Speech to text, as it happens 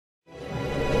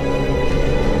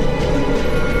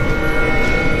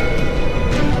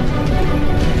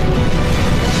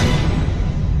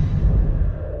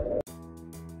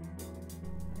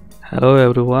Hello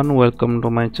everyone, welcome to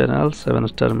my channel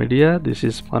 7-Star Media. This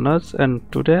is Manoj and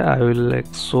today I will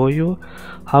show you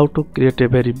how to create a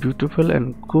very beautiful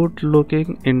and good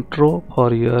looking intro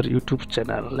for your YouTube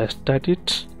channel. Let's start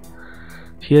it.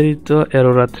 Here is the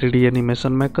Aurora 3D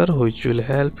animation maker which will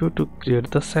help you to create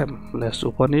the same. Let's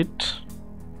open it.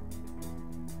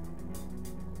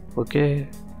 Okay,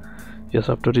 your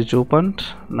software is opened.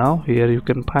 Now here you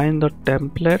can find the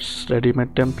templates,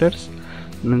 ready-made templates.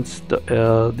 Means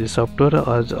the software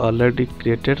has already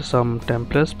created some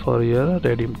templates for your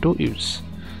ready to use.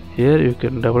 Here you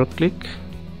can double click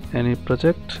any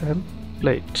project and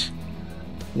play it.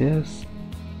 Yes,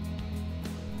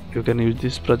 you can use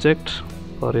this project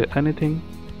for anything,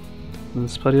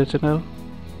 means for your channel.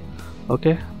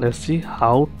 Okay, let's see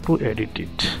how to edit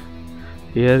it.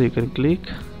 Here you can click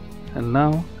and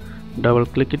now double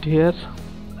click it here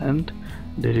and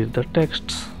delete the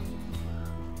texts.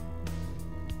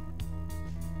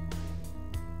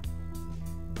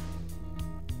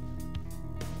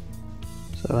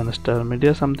 7-Star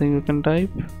Media something you can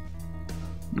type.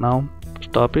 Now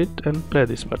stop it and play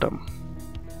this button.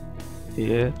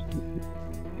 Here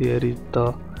is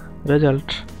the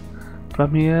result.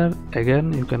 From here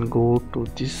again you can go to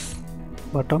this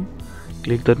button,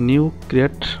 click the new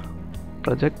create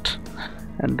project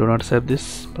and do not save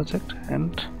this project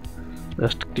and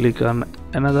just click on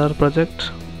another project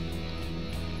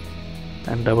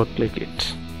and double click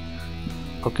it.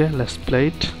 Okay, let's play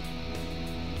it.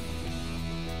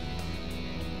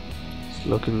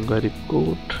 Looking very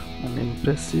good and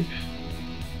impressive.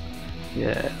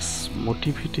 Yes,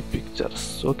 motivating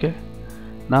pictures. Okay,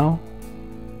 now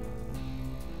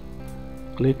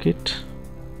click it,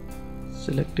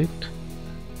 select it.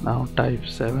 Now type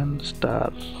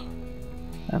 7-Star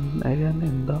and again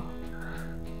in the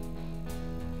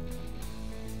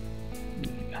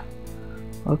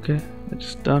okay,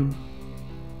 it's done.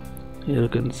 Here you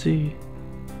can see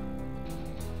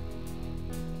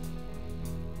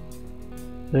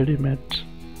ready-made.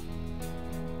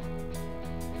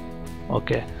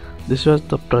 Okay, this was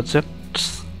the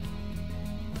projects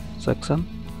section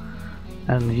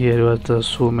and here was the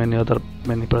so many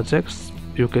projects.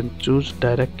 You can choose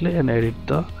directly and edit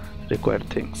the required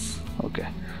things. Okay,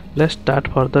 let's start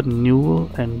for the new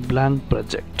and blank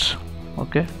project.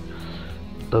 Okay,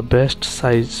 the best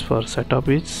size for setup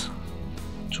is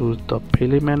choose the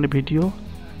film and video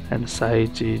and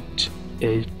size is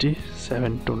HD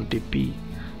 720p.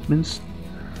 Means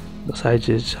the size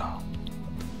is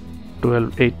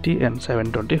 1280 and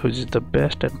 720, which is the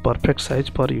best and perfect size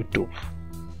for YouTube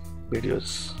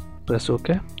videos. Press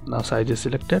OK. Now size is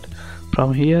selected.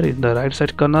 From here in the right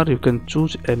side corner you can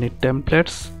choose any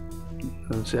templates.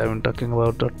 See, I am talking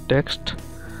about the text.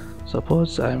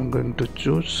 Suppose I am going to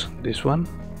choose this one.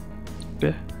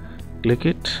 Okay, click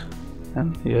it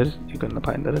and here you can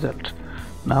find the result.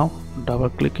 Now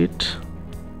double click it,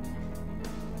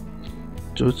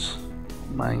 choose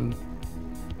my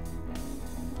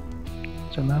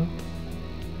channel.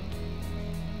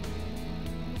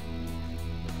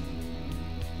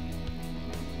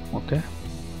 Okay,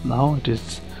 now it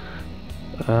is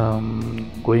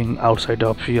going outside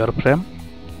of your frame.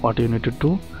 What you need to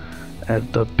do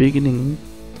at the beginning,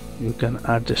 you can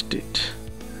adjust it.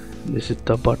 This is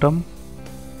the bottom.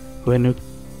 When you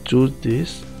choose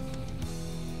this,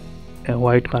 a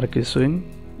white mark is showing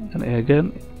and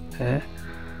again a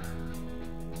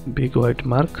big white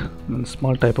mark, and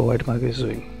small type of white mark is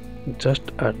showing.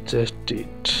 Just adjust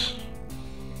it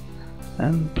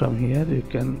and from here you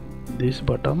can this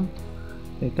bottom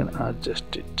you can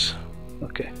adjust it.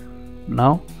 Okay,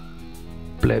 now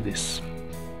play this.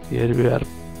 Here we are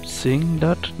seeing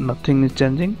that nothing is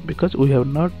changing because we have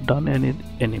not done any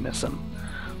animation.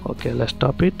 Okay, let's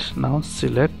stop it. Now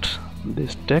select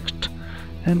this text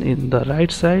and in the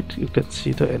right side you can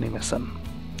see the animation.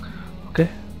 Okay,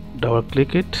 double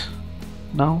click it.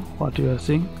 Now what you are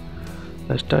seeing,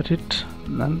 let's start it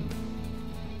and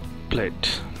play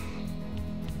it.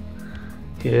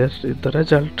 Here is the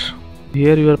result.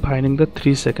 Here you are finding the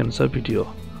 3 seconds of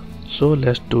video, so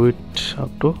let's do it up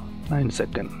to 9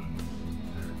 seconds.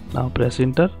 Now press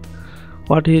enter.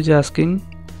 What he is asking,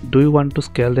 do you want to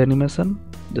scale the animation?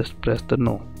 Just press the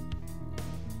no.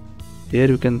 Here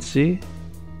you can see,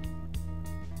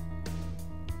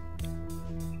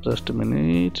 just a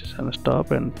minute and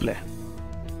stop and play.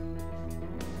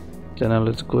 Channel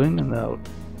is going and out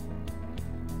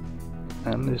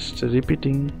and it's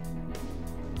repeating.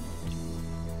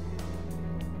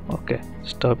 Okay,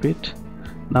 stop it.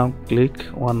 Now click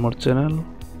one more channel,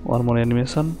 one more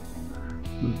animation,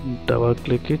 double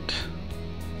click it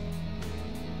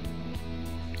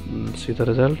see the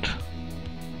result.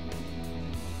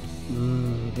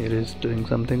 Here is doing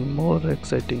something more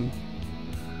exciting.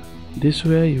 This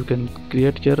way you can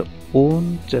create your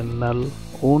own channel,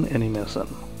 own animation.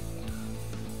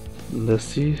 Let's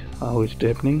see how it's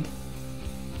happening.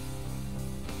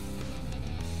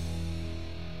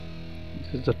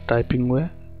 This is the typing way.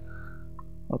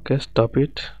 Okay, stop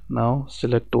it. Now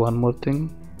select one more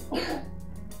thing.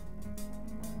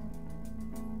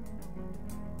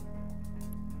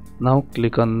 Now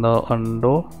click on the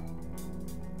undo,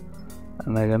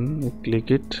 and again you click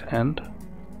it and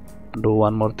do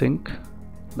one more thing.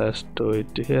 Let's do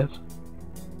it here.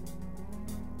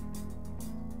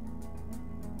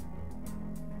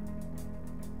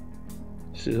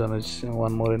 This is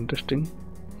one more interesting.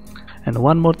 And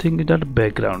one more thing is that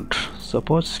background.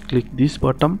 Suppose click this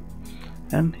button,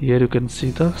 and here you can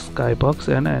see the skybox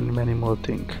and many more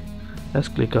things. Let's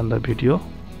click on the video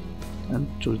and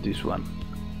choose this one.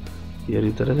 Here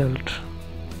is the result.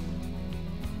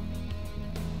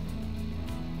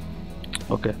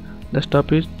 Okay, let's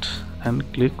stop it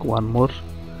and click one more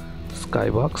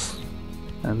skybox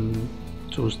and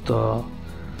choose the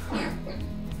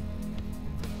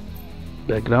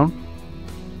background.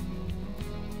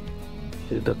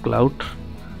 Here is the cloud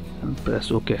and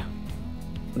press OK.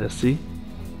 Let's see.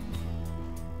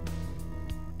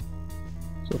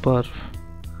 Super.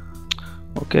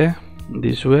 Okay,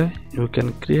 this way you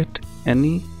can create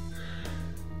any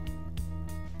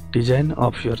design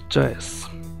of your choice.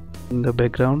 In the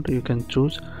background you can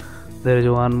choose. There is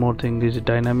one more thing, is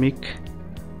dynamic.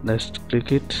 Let's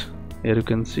click it. Here you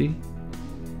can see,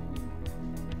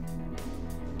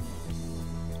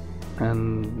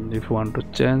 and if you want to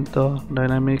change the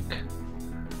dynamic,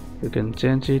 you can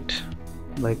change it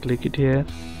by click it here,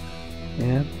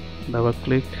 double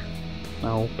click.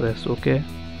 Now press OK.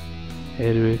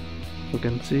 Here you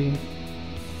can see,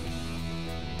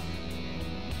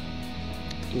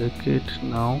 click it.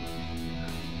 Now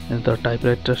in the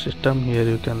typewriter system, here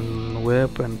you can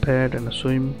wave and pad and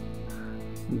swim,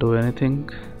 do anything.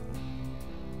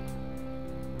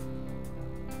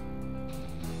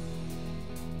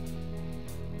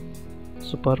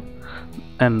 Super.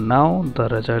 And now the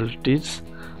result is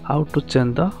how to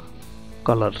change the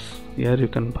colors. Here you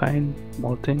can find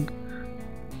more thing.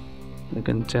 You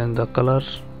can change the color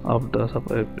of the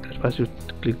first you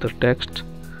click the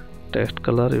text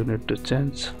color. You need to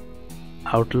change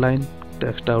outline,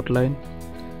 text outline.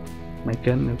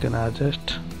 You can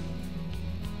adjust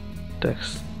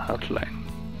text outline.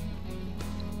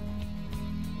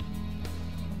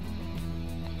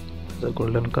 The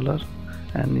golden color,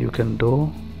 and you can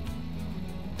do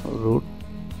root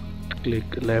click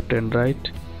left and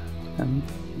right and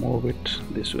move it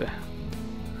this way.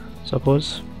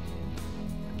 Suppose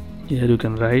here you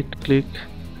can right click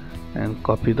and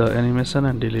copy the animation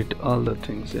and delete all the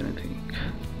things, anything.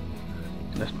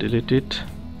 Let's delete it.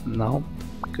 Now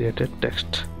create a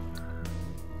text.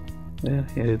 Here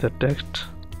is the text.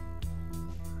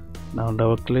 Now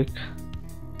double click.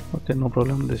 Okay, no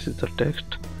problem, this is the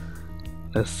text.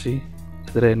 Let's see,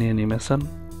 is there any animation?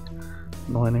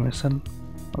 No animation.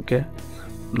 Okay,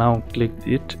 now click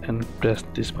it and press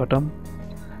this button,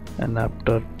 and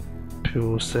after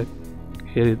few seconds,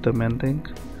 here is the main thing,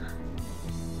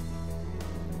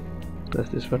 press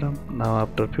this button. Now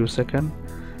after few seconds,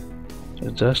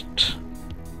 just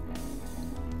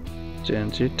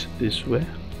change it this way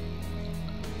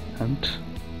and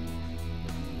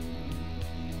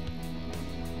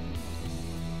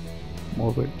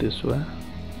move it this way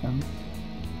and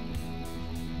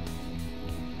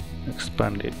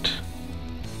expand it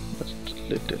just a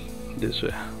little this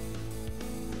way.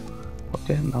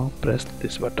 Okay, now press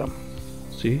this button.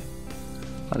 See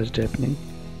what is happening?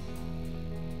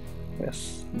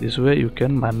 Yes, this way you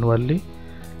can manually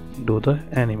do the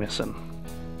animation.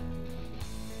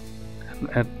 And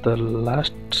at the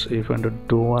last, if you want to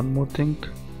do one more thing,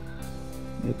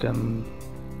 you can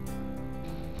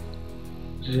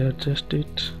readjust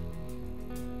it,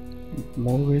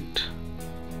 move it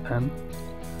and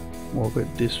move it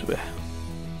this way,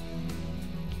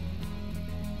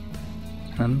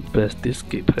 and press this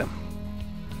keyframe,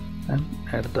 and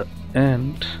at the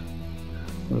end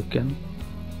you can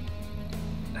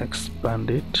expand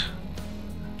it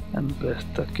and press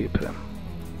the keyframe.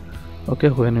 Okay,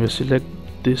 when you select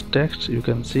this text, you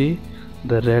can see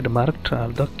the red marked are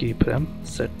the keyframe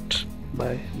set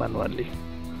by manually.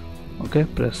 Okay,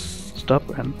 press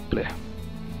stop and play.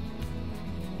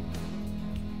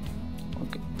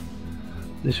 Okay,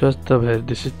 this is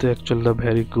the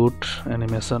very good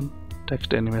animation,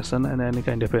 text animation and any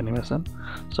kind of animation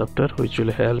software which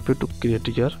will help you to create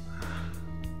your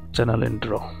channel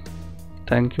intro.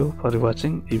 Thank you for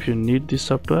watching. If you need this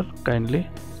software, kindly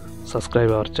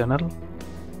subscribe our channel.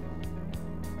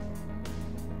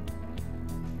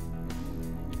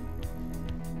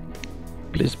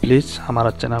 Please हमारा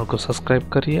channel को subscribe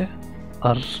करिए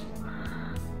और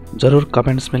ज़रूर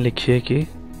comments में लिखिए कि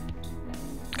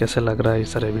कैसे लग रहा है ये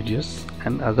सारे वीडियोस।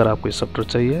 एंड अगर आपको ये सॉफ्टवेयर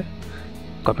चाहिए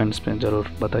कमेंट्स में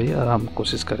ज़रूर बताइए और हम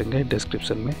कोशिश करेंगे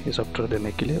डिस्क्रिप्शन में ये सॉफ्टवेयर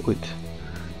देने के लिए with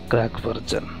crack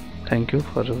version. Thank you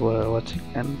for watching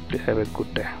and have a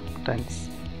good day. Thanks.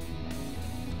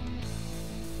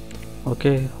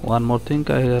 Okay, one more thing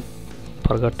I have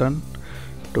forgotten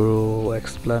to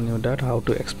explain you that how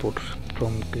to export.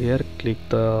 From here, click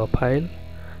the file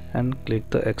and click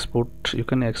the export. You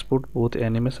can export both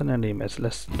animation and image.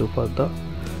 Let's do for the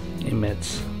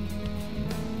image.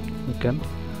 You can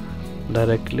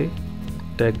directly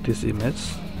take this image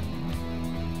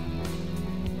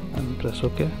and press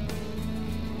OK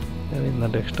here in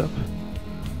the desktop.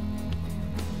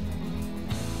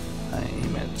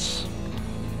 Image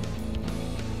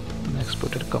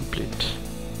exported complete.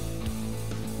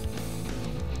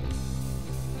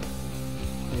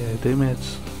 Yeah, the image.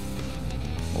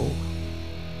 Oh.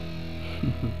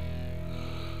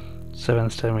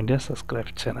 7-star media subscribe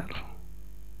channel.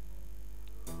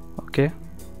 Okay,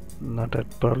 not a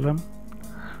problem.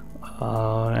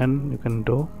 And you can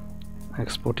do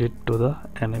export it to the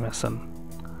animation.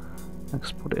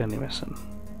 Export animation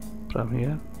from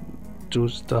here.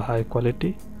 Choose the high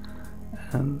quality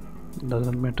and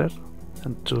doesn't matter,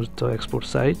 and choose the export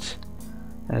size.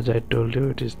 As I told you,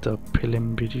 it is the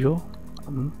film video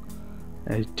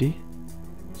HD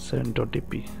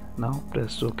 720p. Now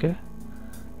press OK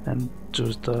and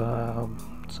choose the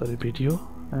video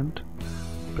and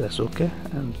press OK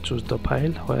and choose the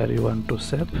file where you want to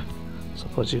save.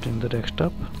 Suppose it in the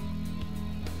desktop,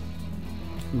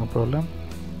 no problem.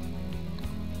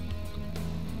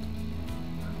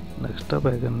 Desktop,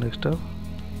 again desktop.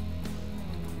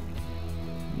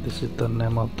 This is the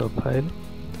name of the file.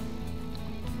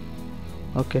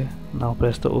 Okay, now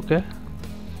press the OK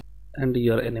and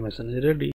your animation is ready.